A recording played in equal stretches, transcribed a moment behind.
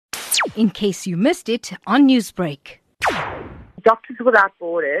in case you missed it on Newsbreak. Doctors Without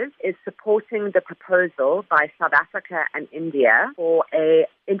Borders is supporting the proposal by South Africa and India for a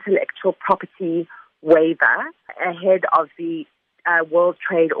intellectual property waiver ahead of the World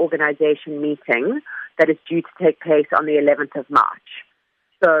Trade Organization meeting that is due to take place on the 11th of March.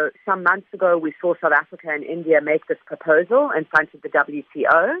 So some months ago, we saw South Africa and India make this proposal in front of the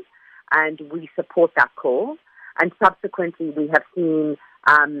WTO, and we support that call. And subsequently, we have seen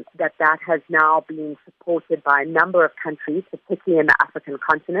that has now been supported by a number of countries, particularly in the African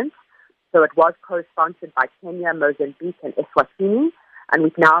continent. So it was co-sponsored by Kenya, Mozambique, and Eswatini. And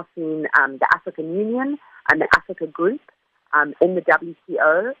we've now seen the African Union and the Africa Group in the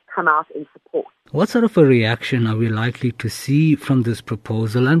WTO come out in support. What sort of a reaction are we likely to see from this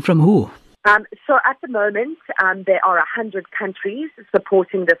proposal, and from who? So at the moment, there are 100 countries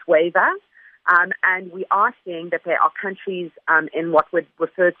supporting this waiver. And we are seeing that there are countries in what we'd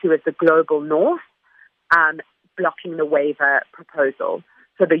refer to as the global north blocking the waiver proposal.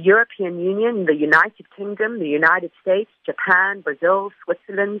 So the European Union, the United Kingdom, the United States, Japan, Brazil,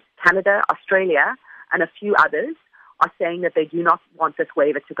 Switzerland, Canada, Australia, and a few others are saying that they do not want this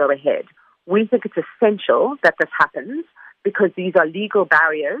waiver to go ahead. We think it's essential that this happens because these are legal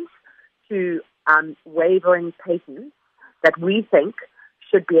barriers to waiving patents that we think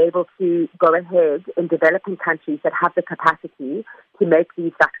should be able to go ahead in developing countries that have the capacity to make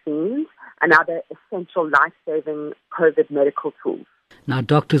these vaccines and other essential life-saving COVID medical tools. Now,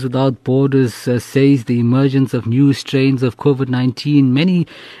 Doctors Without Borders says the emergence of new strains of COVID-19,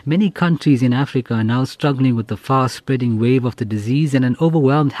 many countries in Africa are now struggling with the fast-spreading wave of the disease and an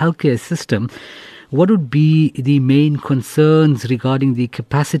overwhelmed healthcare system. What would be the main concerns regarding the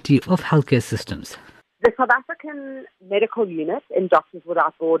capacity of healthcare systems? The South African medical unit in Doctors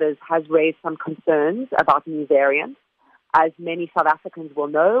Without Borders has raised some concerns about new variants. As many South Africans will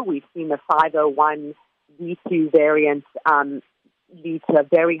know, we've seen the 501V2 variant lead to a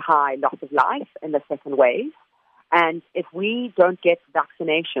very high loss of life in the second wave. And if we don't get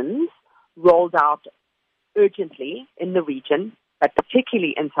vaccinations rolled out urgently in the region, but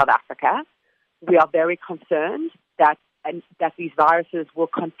particularly in South Africa, we are very concerned that these viruses will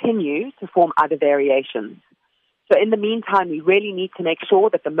continue to form other variations. So in the meantime, we really need to make sure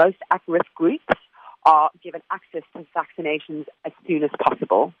that the most at-risk groups are given access to vaccinations as soon as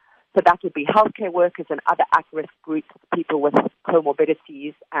possible. So that would be healthcare workers and other at-risk groups, people with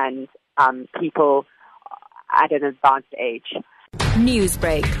comorbidities and people at an advanced age.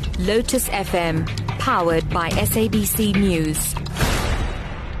 Newsbreak, Lotus FM, powered by SABC News.